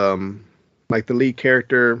was. Like the lead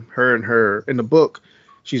character, her in the book,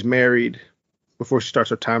 she's married before she starts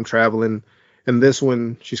her time traveling, And this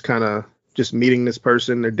one, she's kind of just meeting this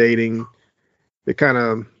person. They're dating. They kind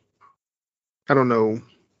of, I don't know.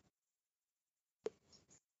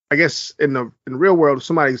 I guess in the real world, if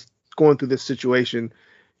somebody's going through this situation,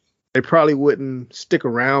 they probably wouldn't stick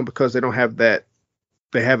around because they don't have that.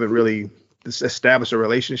 They haven't really established a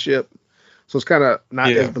relationship. So it's kind of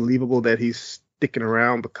not as believable that he's sticking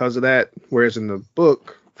around because of that. Whereas in the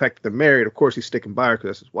book, the fact that they're married, of course, he's sticking by her because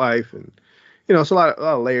that's his wife. And, it's a lot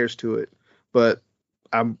of layers to it. But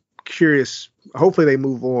I'm curious. Hopefully they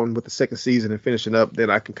move on with the second season and finish it up. Then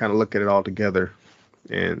I can kind of look at it all together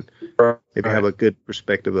and maybe have a good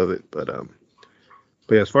perspective of it. But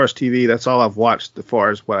yeah, as far as TV, that's all I've watched as far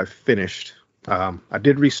as what I finished. I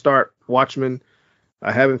did restart Watchmen.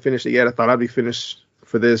 I haven't finished it yet. I thought I'd be finished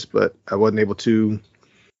for this, but I wasn't able to.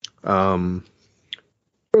 There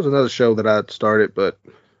was another show that I started, but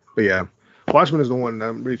yeah, Watchmen is the one that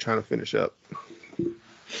I'm really trying to finish up.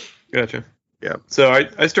 Gotcha. Yeah. So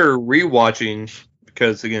I started rewatching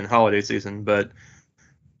because, again, holiday season, but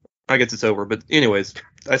I guess it's over. But anyways,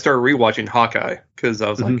 I started rewatching Hawkeye because I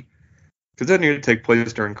was like, because that needed to take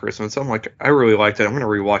place during Christmas. So I'm like, I really liked it. I'm going to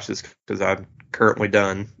rewatch this because I'm currently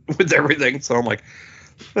done with everything. So I'm like,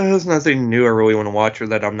 there's nothing new I really want to watch or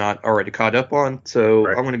that I'm not already caught up on. So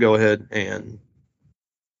I'm going to go ahead and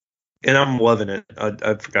I'm loving it.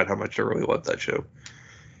 I forgot how much I really love that show.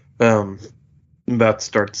 I'm about to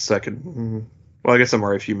start the second. Well, I guess I'm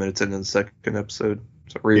already a few minutes into the second episode.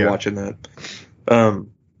 So rewatching that.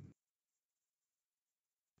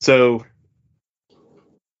 So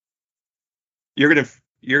I'm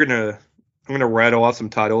gonna rattle off some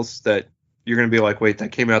titles that you're gonna be like, wait,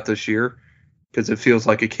 that came out this year, because it feels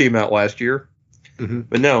like it came out last year.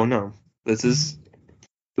 But no, this is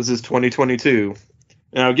 2022.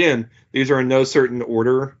 Now again, these are in no certain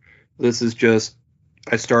order. This is just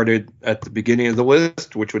I started at the beginning of the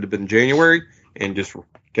list, which would have been January, and just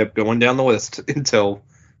kept going down the list until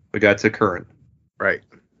we got to current. Right.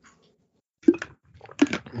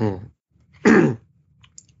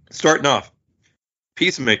 Starting off,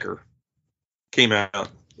 Peacemaker came out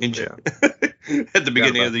at the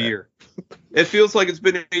beginning of the year. It feels like it's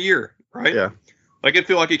been a year, right? Yeah. Like it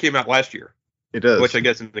feels like it came out last year. It does. Which I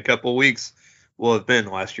guess in a couple of weeks will have been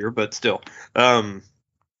last year, but still.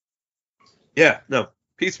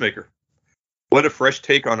 Peacemaker. What a fresh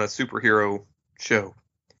take on a superhero show.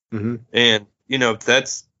 And, if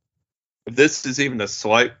this is even a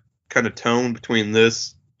slight kind of tone between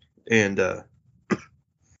this and the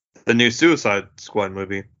new Suicide Squad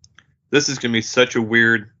movie, this is going to be such a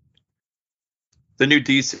weird. The new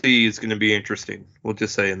DC is going to be interesting. We'll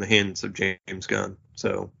just say in the hands of James Gunn.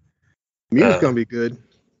 So music's going to be good.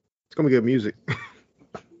 It's going to be good music.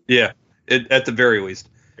 Yeah, at the very least.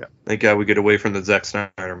 Yeah. Thank God we get away from the Zack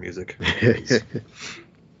Snyder music.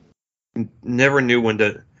 Never knew when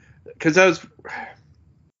to, because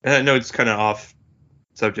and I know it's kind of off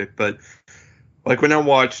subject, but like when I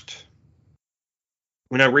rewatched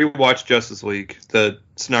Justice League, the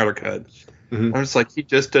Snyder cut, I'm just like, he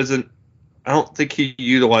just doesn't. I don't think he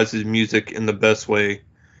utilizes music in the best way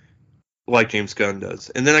like James Gunn does.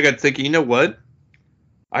 And then I got thinking, you know what?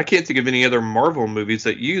 I can't think of any other Marvel movies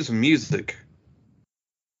that use music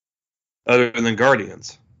other than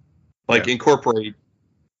Guardians. Like incorporate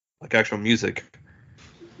like actual music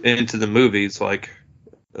into the movies, like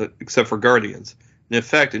except for Guardians. And in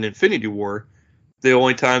fact, in Infinity War, the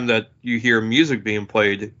only time that you hear music being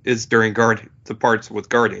played is during the parts with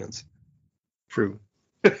Guardians. True.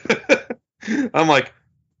 I'm like,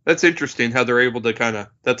 that's interesting how they're able to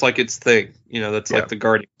that's like its thing. That's like the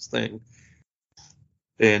Guardians thing.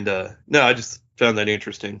 And no, I just found that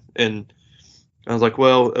interesting. And I was like,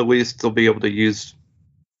 well, at least they'll be able to use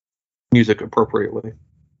music appropriately.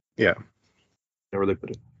 Yeah. Where they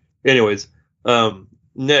put it. Anyways,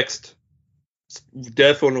 next,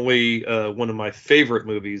 definitely one of my favorite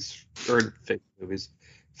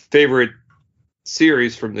favorite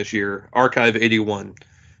series from this year, Archive 81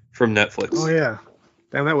 from Netflix. Oh yeah,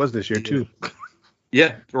 damn, that was this year too.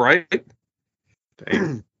 Yeah, right.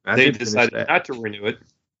 Dang. They decided not to renew it.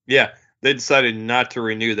 Yeah, they decided not to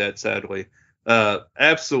renew that. Sadly,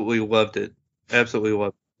 absolutely loved it. Absolutely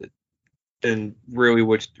loved it, and really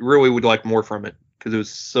would like more from it because it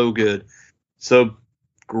was so good, so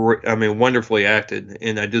great. I mean, wonderfully acted,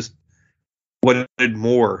 and I just wanted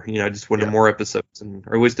more. I just wanted more episodes,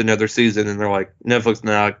 or at least another season. And they're like, Netflix,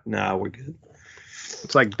 nah, we're good.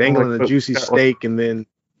 It's like dangling a juicy steak and then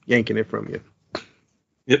yanking it from you.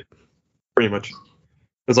 Yep, pretty much.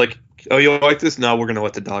 It's like, oh, you like this? No, we're gonna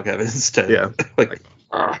let the dog have it instead. Yeah. Come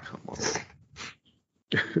on.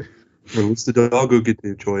 At least the dog will get to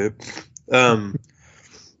enjoy it.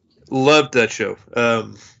 Loved that show.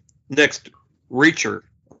 Next, Reacher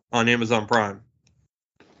on Amazon Prime.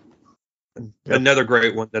 Yep. Another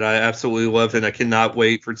great one that I absolutely loved, and I cannot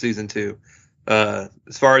wait for season 2. As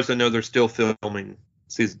far as I know, they're still filming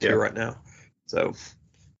season 2 right now. So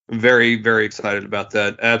I'm very, very excited about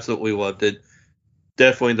that. Absolutely loved it.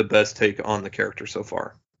 Definitely the best take on the character so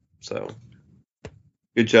far. So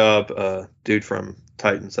good job, dude from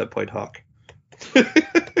Titans that played Hawk.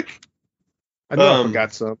 I know I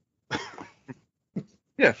forgot some.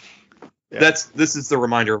 Yeah. This is the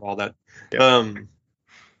reminder of all that. Yep.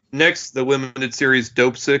 Next, the limited series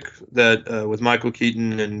Dope Sick that with Michael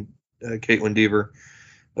Keaton and Caitlin Dever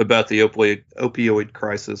about the opioid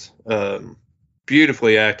crisis.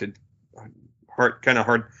 Beautifully acted, kind of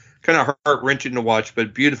heart wrenching to watch,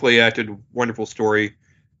 but beautifully acted, wonderful story,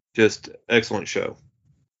 just excellent show.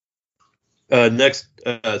 Next,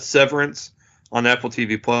 Severance on Apple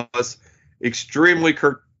TV Plus, extremely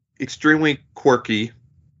quirky,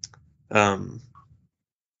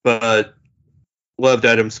 but loved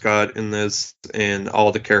Adam Scott in this and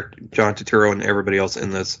all the characters, John Turturro and everybody else in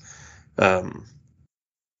this.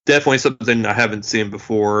 Definitely something I haven't seen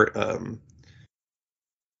before.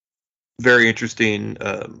 Very interesting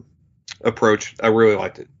approach. I really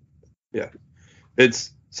liked it. Yeah,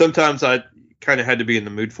 it's sometimes I kind of had to be in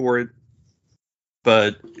the mood for it,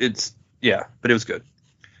 but it was good.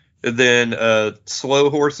 And then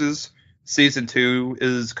Slow Horses season 2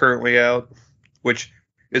 is currently out, which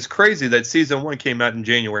is crazy that season 1 came out in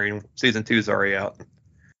January and season 2 is already out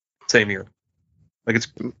same year. Like it's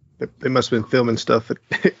they must have been filming stuff at,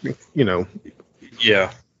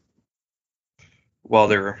 Yeah. While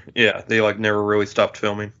they like never really stopped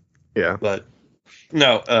filming. Yeah. But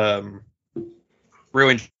no,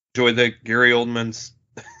 really enjoyed that. Gary Oldman's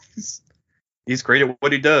he's great at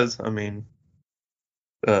what he does. I mean,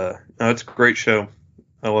 no, it's a great show.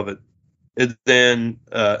 I love it. And then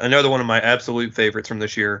another one of my absolute favorites from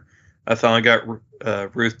this year. I finally got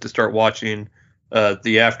Ruth to start watching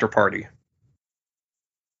The After Party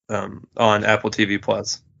on Apple TV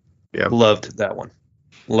Plus. Yeah, loved that one.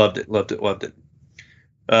 Loved it.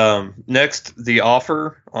 Next, The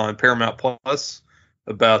Offer on Paramount Plus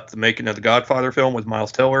about the making of the Godfather film with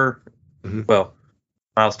Miles Teller. Mm-hmm. Well,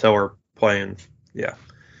 Miles Teller playing,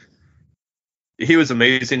 he was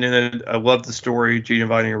amazing in it. I loved the story.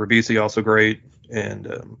 Giovanni Ribisi also great,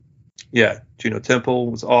 and Juno Temple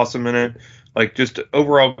was awesome in it. Like just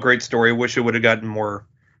overall great story. I wish it would have gotten more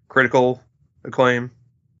critical acclaim,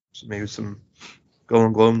 so maybe some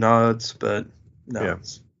Golden Globe nods, but no,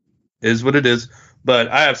 it is what it is.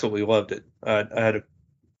 But I absolutely loved it. I had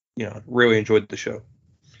really enjoyed the show.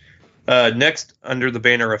 Next, Under the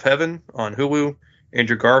Banner of Heaven on Hulu,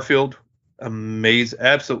 Andrew Garfield,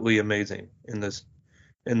 absolutely amazing in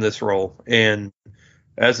this role, and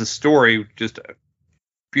as a story, just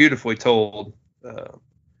beautifully told.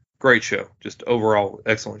 Great show, just overall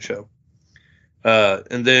excellent show.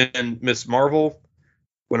 And then Miss Marvel,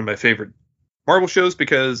 one of my favorite Marvel shows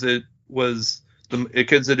because it is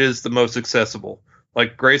the most accessible.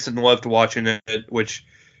 Like Grayson loved watching it, which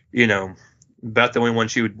about the only one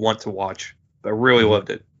she would want to watch. I really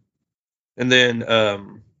loved it. And then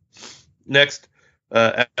next,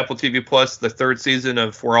 Apple TV Plus, the 3rd season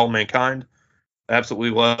of For All Mankind.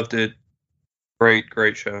 Absolutely loved it.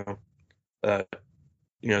 Great show.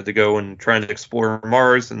 They go and try and explore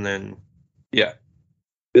Mars, and then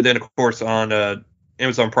and then of course on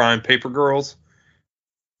Amazon Prime, Paper Girls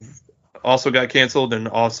also got canceled, and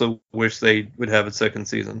also wish they would have a 2nd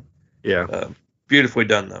season. Yeah, beautifully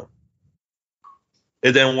done though.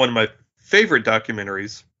 And then one of my favorite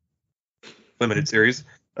documentaries, limited series,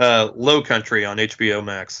 Low Country on HBO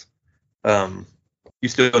Max. You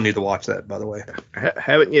still need to watch that, by the way.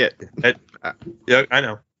 Haven't yet. Yeah, I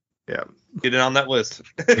know. Yeah, get it on that list.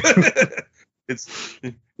 It's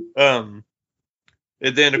and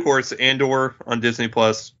then of course Andor on Disney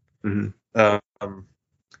Plus. Mm-hmm.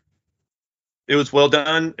 It was well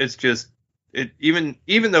done. It's just even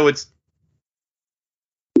though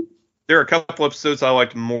there are a couple episodes I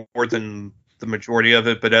liked more than the majority of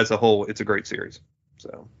it, but as a whole, it's a great series.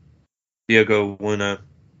 So Diego Luna,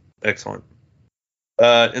 excellent.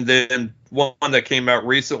 And then one that came out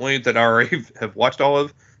recently that I already have watched all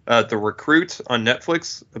of, The Recruit on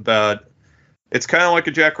Netflix. It's kind of like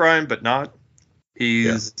a Jack Ryan, but not. He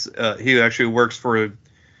actually works for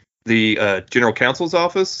the general counsel's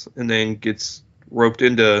office, and then gets roped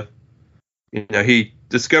into, he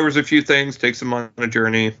discovers a few things, takes him on a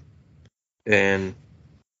journey, and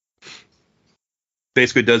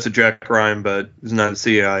basically does a Jack Ryan, but is not a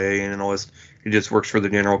CIA analyst. He just works for the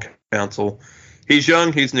general counsel. He's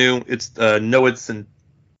young, he's new. It's Noah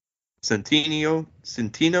Centino,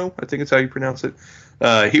 I think is how you pronounce it.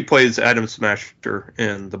 He plays Adam Smasher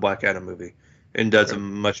in the Black Adam movie, and does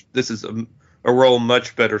this is a role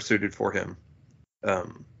much better suited for him.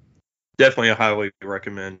 Definitely a highly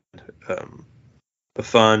recommend. A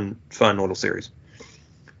fun little series.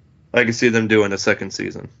 I can see them doing a second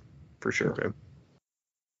season for sure. Okay.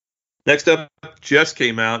 Next up, just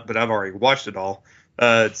came out, but I've already watched it all.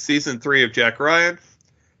 Season 3 of Jack Ryan.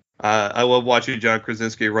 I love watching John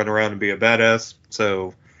Krasinski run around and be a badass.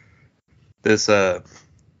 So this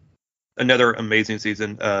another amazing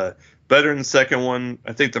season. Better than the second one.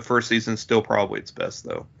 I think the first season's still probably its best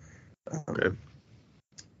though. Okay.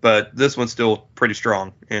 But this one's still pretty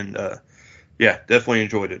strong, and yeah, definitely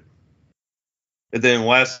enjoyed it. And then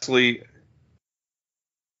lastly,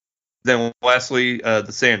 The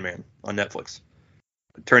Sandman on Netflix.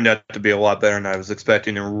 It turned out to be a lot better than I was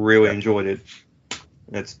expecting, and really enjoyed it.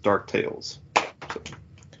 And it's Dark Tales. So,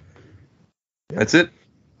 that's it.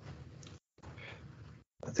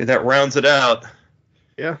 I think that rounds it out.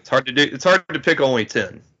 Yeah. It's hard to pick only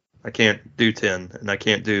 10. I can't do 10, and I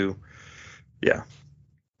can't do. Yeah.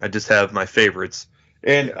 I just have my favorites.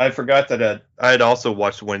 And I forgot that I had also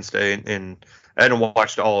watched Wednesday, and I hadn't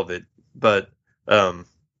watched all of it, but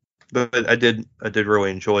I did really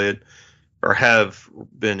enjoy it, or have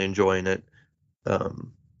been enjoying it.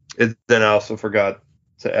 Then I also forgot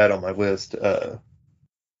to add on my list. Let's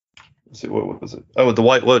see, what was it? Oh, The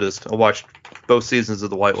White Lotus. I watched both seasons of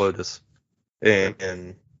The White Lotus,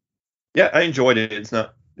 and yeah, I enjoyed it.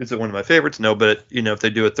 Is it one of my favorites? No, but if they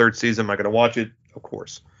do a third season, am I going to watch it? Of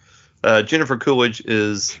course. Jennifer Coolidge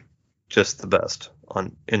is just the best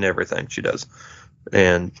in everything she does,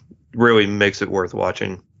 and really makes it worth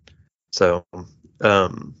watching. So,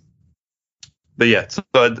 but yeah, so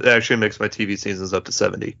it actually makes my TV seasons up to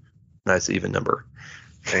 70. Nice even number.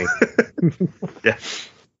 Yeah.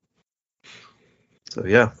 So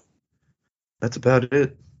yeah, that's about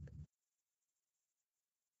it.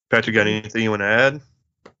 Patrick, got anything you want to add?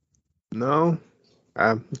 No,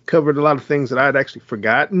 I covered a lot of things that I had actually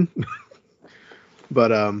forgotten, but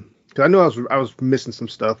because I knew I was missing some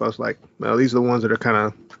stuff. I was like, well, these are the ones that are kind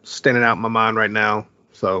of standing out in my mind right now.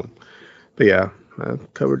 So, but yeah, I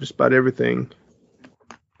covered just about everything.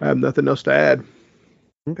 I have nothing else to add.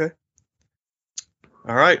 Okay.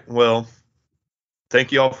 All right. Well,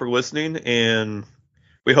 thank you all for listening, and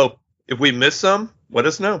we hope if we miss some, let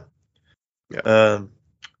us know. Yeah.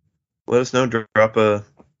 Let us know. Drop us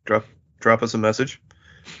a message.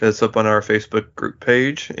 It's up on our Facebook group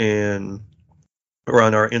page, and or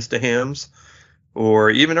on our Instahams, or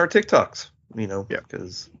even our TikToks.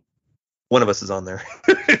 Because one of us is on there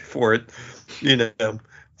for it.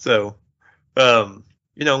 So let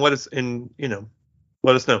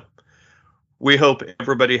us know. We hope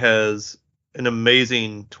everybody has an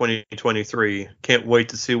amazing 2023. Can't wait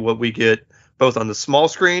to see what we get both on the small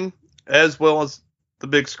screen as well as the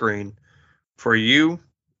big screen for you,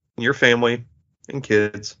 your family, and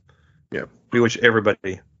kids. Yep. We wish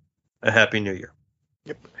everybody a Happy New Year.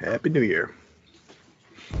 Yep. Happy New Year.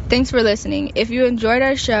 Thanks for listening. If you enjoyed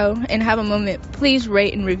our show and have a moment, please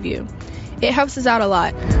rate and review. It helps us out a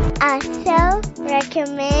lot. Also,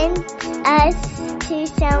 recommend us to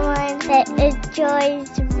someone that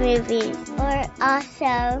enjoys movies or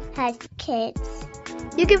also has kids.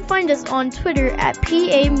 You can find us on Twitter at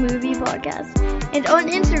PA Movie Podcast and on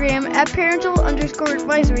Instagram at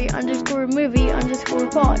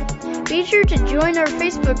parental_advisory_movie_pod. Be sure to join our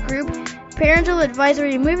Facebook group, Parental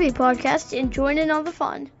Advisory Movie Podcast, and join in on the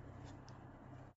fun.